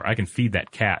that floor. I can feed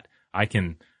that cat. I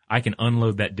can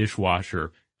unload that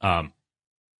dishwasher,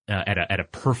 at a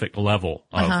perfect level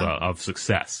of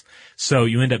success. So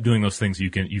you end up doing those things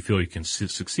you feel you can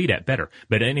succeed at better.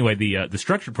 But anyway, the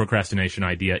structured procrastination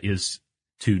idea is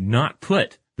to not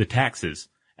put the taxes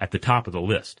at the top of the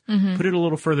list. Put it a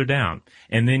little further down,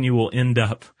 and then you will end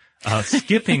up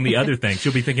skipping the other things.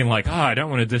 You'll be thinking like, I don't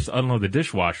want to just unload the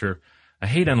dishwasher. I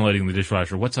hate unloading the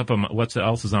dishwasher. What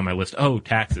else is on my list? Oh,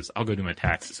 taxes. I'll go do my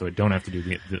taxes, so I don't have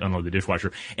to unload the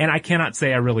dishwasher. And I cannot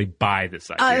say I really buy this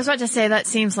idea. I was about to say, that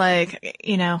seems like,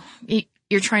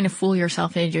 you're trying to fool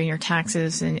yourself into doing your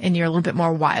taxes, and you're a little bit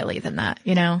more wily than that,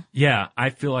 you know? Yeah, I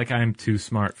feel like I'm too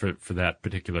smart for that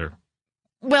particular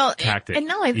tactic, and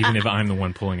even if I'm the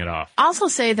one pulling it off. I also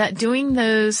say that doing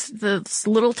those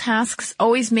little tasks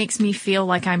always makes me feel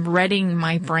like I'm readying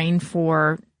my brain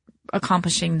for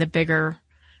accomplishing the bigger,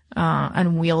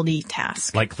 unwieldy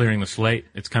task. Like clearing the slate.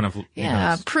 It's kind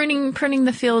of, pruning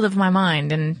the field of my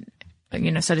mind, and,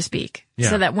 so to speak. Yeah.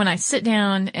 So that when I sit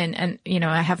down and,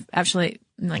 I have actually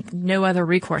like no other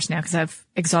recourse now because I've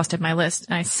exhausted my list,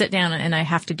 and I sit down and I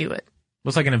have to do it. Well,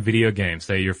 it's like in a video game.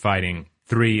 Say you're fighting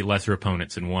 3 lesser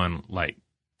opponents and 1,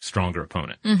 stronger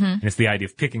opponent. And it's the idea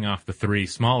of picking off the 3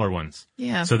 smaller ones.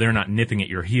 Yeah. So they're not nipping at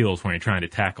your heels when you're trying to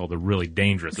tackle the really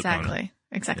dangerous opponent.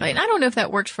 Exactly. Yeah. And I don't know if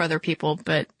that worked for other people,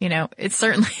 but, it's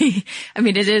certainly,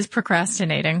 it is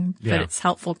procrastinating, but it's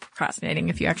helpful procrastinating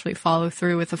if you actually follow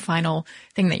through with the final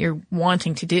thing that you're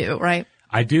wanting to do, right?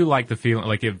 I do like the feeling,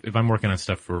 like if I'm working on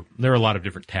stuff there are a lot of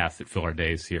different tasks that fill our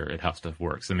days here at How Stuff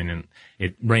Works. And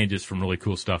it ranges from really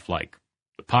cool stuff like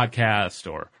the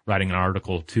podcast or writing an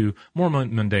article to more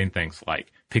mundane things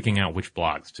like picking out which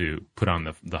blogs to put on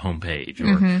the homepage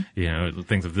or, you know,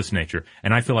 things of this nature.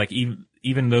 And I feel like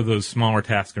even though those smaller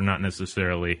tasks are not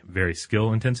necessarily very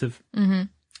skill intensive,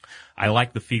 I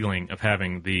like the feeling of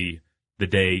having the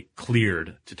day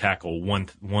cleared to tackle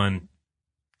one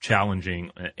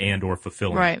challenging and or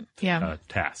fulfilling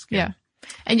task. Yeah.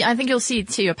 And I think you'll see,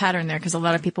 too, a pattern there because a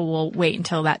lot of people will wait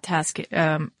until that task,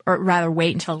 or rather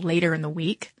wait until later in the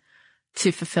week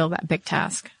to fulfill that big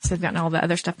task. So they've gotten all the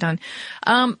other stuff done.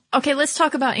 Okay, let's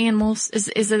talk about animals.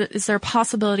 Is there a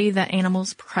possibility that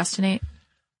animals procrastinate?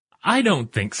 I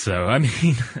don't think so. I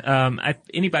mean,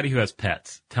 anybody who has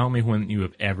pets, tell me when you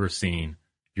have ever seen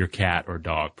your cat or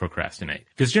dog procrastinate.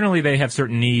 Because generally they have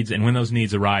certain needs, and when those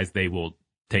needs arise, they will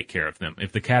take care of them.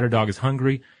 If the cat or dog is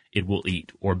hungry, it will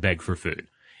eat or beg for food.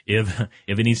 If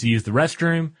it needs to use the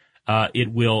restroom,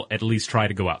 it will at least try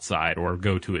to go outside or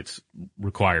go to its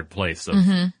required place of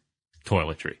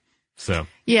toiletry. So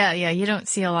yeah, you don't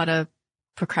see a lot of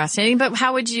procrastinating, but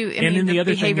how would you? I mean, the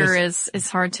other behavior is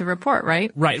hard to report,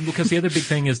 right? Right, because the other big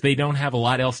thing is they don't have a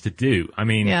lot else to do. I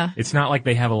mean, it's not like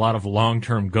they have a lot of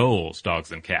long-term goals,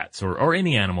 dogs and cats, or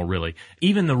any animal really.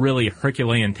 Even the really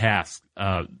Herculean tasks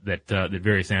that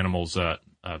various animals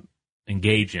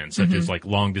engage in, such as like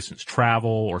long-distance travel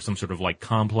or some sort of like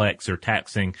complex or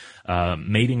taxing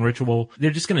mating ritual,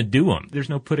 they're just going to do them. There's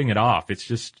no putting it off. It's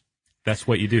just. That's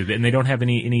what you do. And they don't have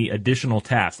any additional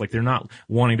tasks. Like they're not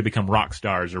wanting to become rock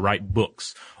stars or write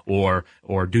books or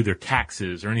do their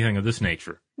taxes or anything of this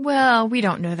nature. Well, we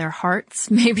don't know their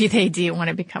hearts. Maybe they do want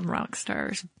to become rock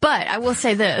stars. But I will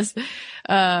say this,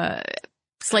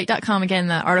 Slate.com, again,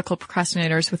 the article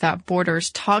Procrastinators Without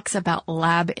Borders talks about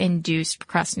lab-induced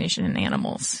procrastination in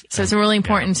animals. So it's really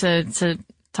important to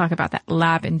talk about that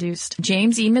lab-induced.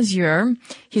 James E. Mazur,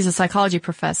 he's a psychology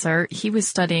professor. He was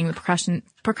studying the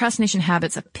procrastination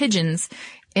habits of pigeons,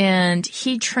 and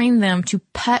he trained them to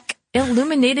peck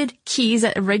illuminated keys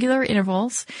at irregular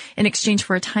intervals in exchange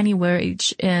for a tiny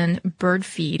wage in bird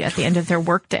feed at the end of their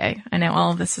workday. I know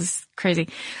all of this is crazy.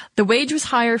 The wage was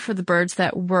higher for the birds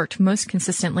that worked most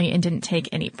consistently and didn't take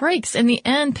any breaks. In the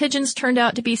end, pigeons turned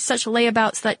out to be such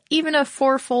layabouts that even a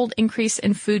 4-fold increase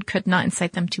in food could not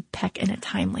incite them to peck in a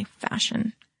timely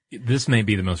fashion. This may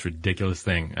be the most ridiculous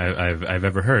thing I've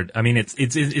ever heard. I mean, it's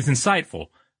insightful.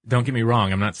 Don't get me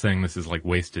wrong. I'm not saying this is like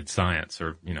wasted science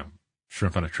or, you know,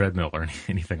 shrimp on a treadmill or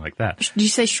anything like that. Did you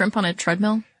say shrimp on a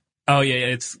treadmill? Oh, yeah.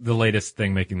 It's the latest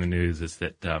thing making the news is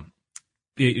that,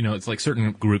 you know, it's like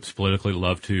certain groups politically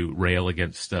love to rail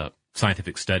against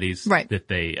scientific studies that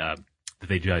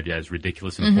they judge as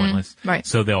ridiculous and pointless. Right.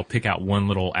 So they'll pick out one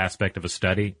little aspect of a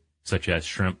study, such as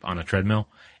shrimp on a treadmill,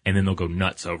 and then they'll go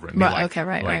nuts over it.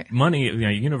 Right. Money, you know,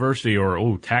 university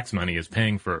or tax money is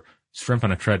paying for shrimp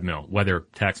on a treadmill, whether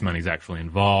tax money is actually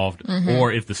involved or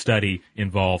if the study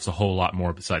involves a whole lot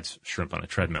more besides shrimp on a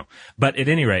treadmill. But at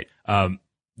any rate,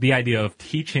 the idea of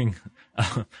teaching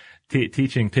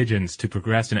pigeons to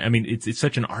procrastinate, I mean, it's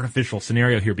such an artificial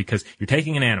scenario here because you're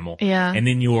taking an animal and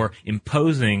then you're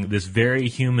imposing this very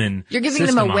human You're giving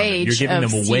them a wage. You're giving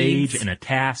them a wage and a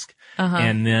task,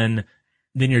 and then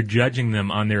you're judging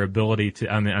them on their ability to,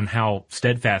 on how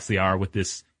steadfast they are with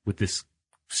this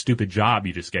stupid job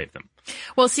you just gave them.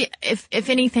 Well, see, if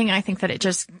anything, I think that it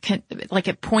just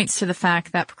it points to the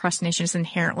fact that procrastination is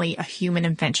inherently a human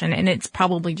invention, and it's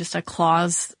probably just a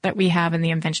clause that we have in the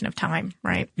invention of time,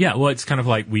 right? Yeah, well, it's kind of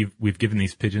like we've given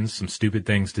these pigeons some stupid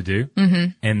things to do,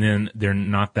 and then they're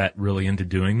not that really into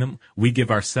doing them. We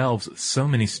give ourselves so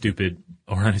many stupid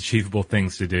or unachievable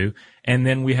things to do, and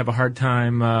then we have a hard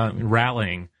time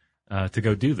rallying to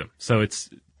go do them. So it's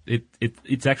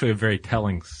actually a very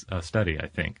telling study, I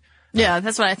think. Yeah,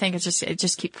 that's what I think. It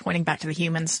just keeps pointing back to the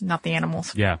humans, not the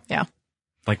animals. Yeah.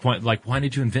 Like why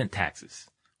did you invent taxes?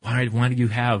 Why do you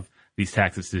have these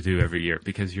taxes to do every year?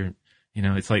 Because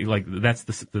it's like that's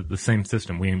the same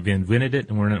system. We invented it,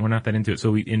 and we're not that into it.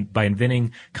 So by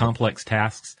inventing complex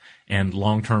tasks and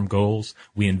long-term goals,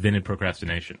 we invented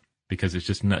procrastination because it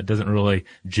doesn't really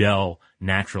gel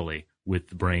naturally with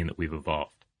the brain that we've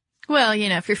evolved. Well,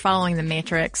 if you're following the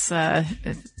Matrix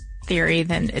theory,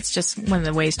 then it's just one of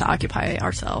the ways to occupy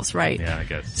ourselves, right? Yeah, I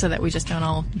guess. So that we just don't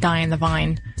all die in the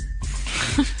vine.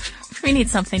 We need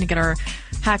something to get our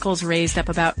hackles raised up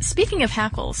about. Speaking of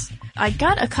hackles, I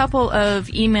got a couple of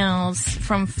emails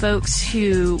from folks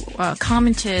who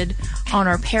commented on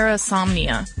our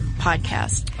Parasomnia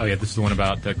podcast. Oh, yeah, this is the one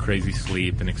about crazy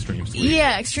sleep and extreme sleep.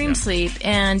 Yeah, extreme sleep.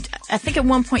 And I think at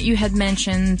one point you had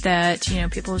mentioned that,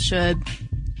 people should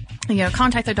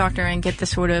contact their doctor and get the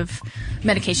sort of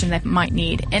medication they might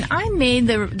need. And I made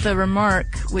the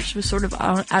remark, which was sort of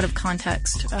out of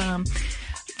context,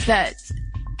 that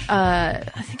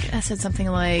I think I said something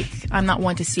like, I'm not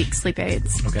one to seek sleep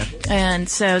aids. Okay. And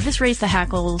so this raised the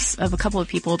hackles of a couple of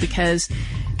people because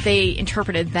they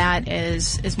interpreted that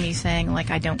as me saying,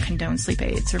 like, I don't condone sleep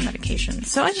aids or medication.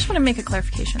 So I just want to make a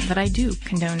clarification that I do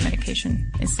condone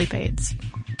medication and sleep aids.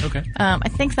 Okay. I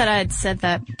think that I had said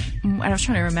that, I was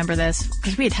trying to remember this,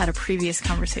 because we had a previous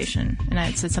conversation, and I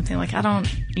had said something like, I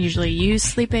don't usually use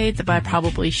sleep aids, but I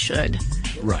probably should.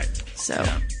 Right. So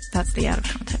that's the out of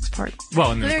context part.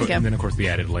 Well, and then, of course, the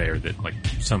added layer that, like,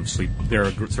 there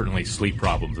are certainly sleep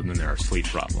problems, and then there are sleep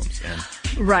problems.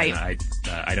 And, right. And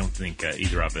I don't think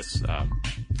either of us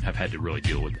have had to really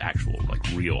deal with actual, like,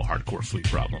 real hardcore sleep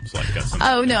problems. Like some.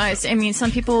 Oh, no, I mean,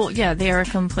 some people, they are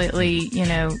completely,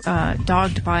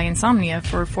 dogged by insomnia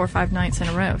for 4 or 5 nights in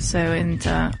a row. So, and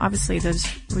obviously those,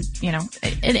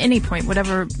 at any point,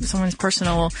 whatever someone's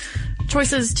personal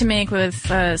choices to make with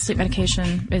sleep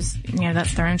medication is,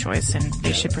 that's their own choice, and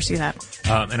they should pursue that.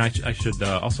 And I should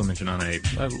also mention on a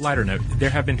lighter note, there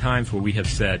have been times where we have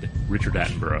said Richard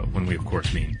Attenborough, when we, of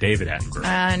course, mean David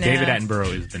Attenborough. No. David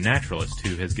Attenborough is the naturalist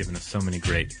who has given us so many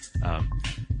great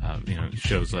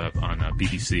shows on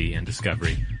BBC and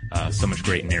Discovery. So much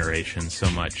great narration, so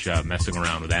much messing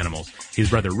around with animals. His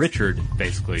brother Richard,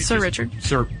 basically. Sir Richard.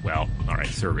 Sir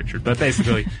Richard. But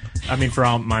basically, I mean, for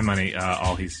all my money,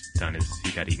 all he's done is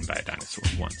he got eaten by a dinosaur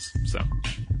once. So,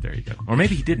 there you go. Or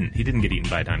maybe he didn't. He didn't get eaten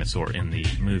by a dinosaur in the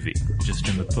movie, just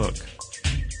in the book.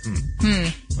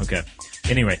 Okay.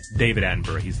 Anyway, David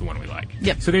Attenborough, he's the one we like.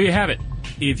 Yep. So there you have it.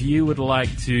 If you would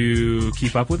like to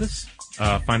keep up with us,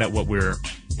 find out what we're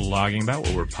blogging about,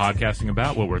 what we're podcasting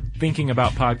about, what we're thinking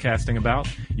about podcasting about,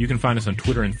 you can find us on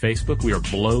Twitter and Facebook. We are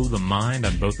Blow the Mind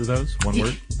on both of those. One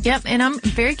word. Yep. And I'm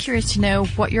very curious to know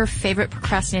what your favorite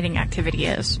procrastinating activity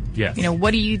is. Yes.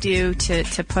 What do you do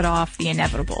to put off the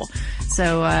inevitable?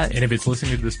 So, and if it's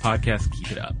listening to this podcast,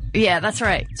 keep it up. Yeah, that's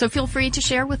right. So feel free to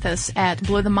share with us at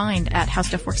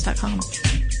blowthemind@howstuffworks.com.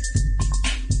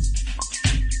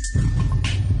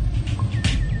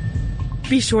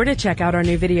 Be sure to check out our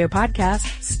new video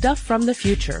podcast, Stuff from the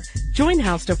Future. Join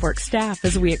How Stuff Works staff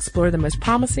as we explore the most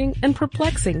promising and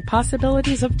perplexing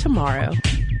possibilities of tomorrow.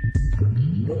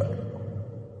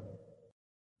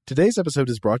 Today's episode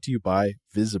is brought to you by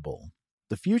Visible.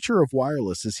 The future of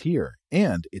wireless is here,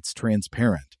 and it's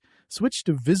transparent. Switch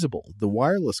to Visible, the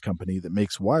wireless company that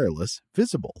makes wireless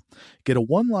visible. Get a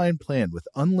one-line plan with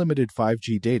unlimited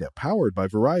 5G data powered by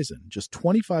Verizon, just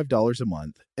 $25 a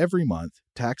month, every month,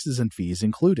 taxes and fees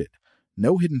included.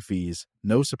 No hidden fees,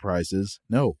 no surprises,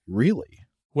 no, really.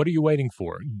 What are you waiting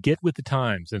for? Get with the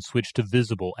times and switch to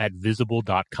Visible at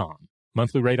Visible.com.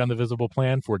 Monthly rate on the Visible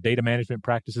plan for data management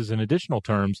practices and additional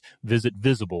terms, visit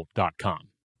Visible.com.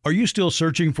 Are you still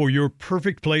searching for your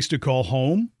perfect place to call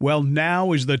home? Well,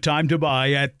 now is the time to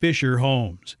buy at Fisher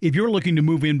Homes. If you're looking to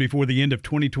move in before the end of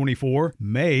 2024,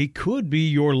 May could be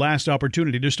your last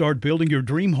opportunity to start building your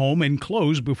dream home and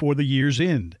close before the year's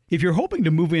end. If you're hoping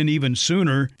to move in even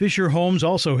sooner, Fisher Homes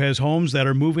also has homes that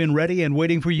are move-in ready and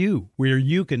waiting for you, where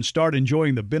you can start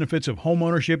enjoying the benefits of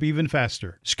homeownership even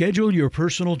faster. Schedule your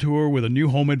personal tour with a new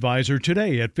home advisor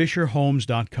today at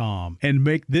FisherHomes.com and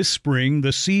make this spring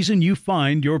the season you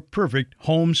find your perfect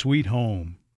home sweet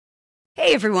home.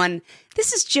 Hey everyone,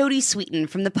 this is Jody Sweeten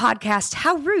from the podcast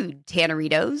How Rude,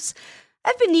 Tanneritos.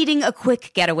 I've been needing a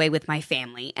quick getaway with my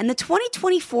family, and the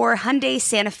 2024 Hyundai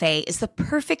Santa Fe is the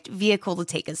perfect vehicle to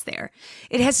take us there.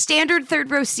 It has standard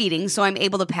third-row seating, so I'm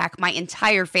able to pack my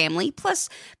entire family, plus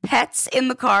pets, in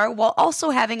the car, while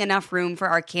also having enough room for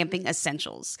our camping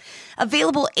essentials.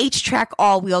 Available H-Track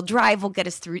all-wheel drive will get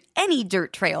us through any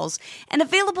dirt trails, and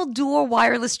available dual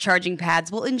wireless charging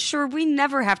pads will ensure we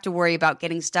never have to worry about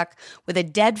getting stuck with a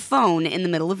dead phone in the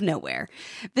middle of nowhere.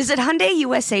 Visit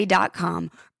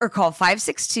HyundaiUSA.com or call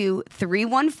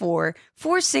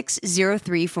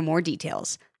 562-314-4603 for more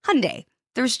details. Hyundai,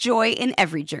 there's joy in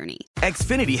every journey.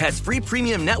 Xfinity has free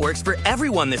premium networks for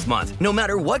everyone this month, no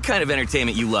matter what kind of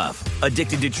entertainment you love.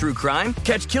 Addicted to true crime?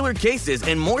 Catch killer cases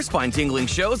and more spine-tingling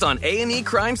shows on A&E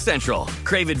Crime Central.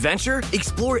 Crave adventure?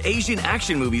 Explore Asian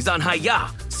action movies on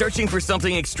Hi-Ya. Searching for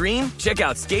something extreme? Check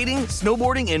out skating,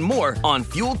 snowboarding, and more on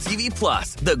Fuel TV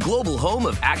Plus, the global home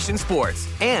of action sports.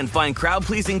 And find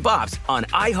crowd-pleasing bops on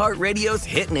iHeartRadio's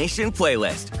Hit Nation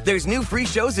playlist. There's new free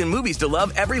shows and movies to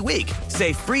love every week.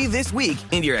 Say free this week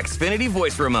in your Xfinity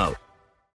voice remote.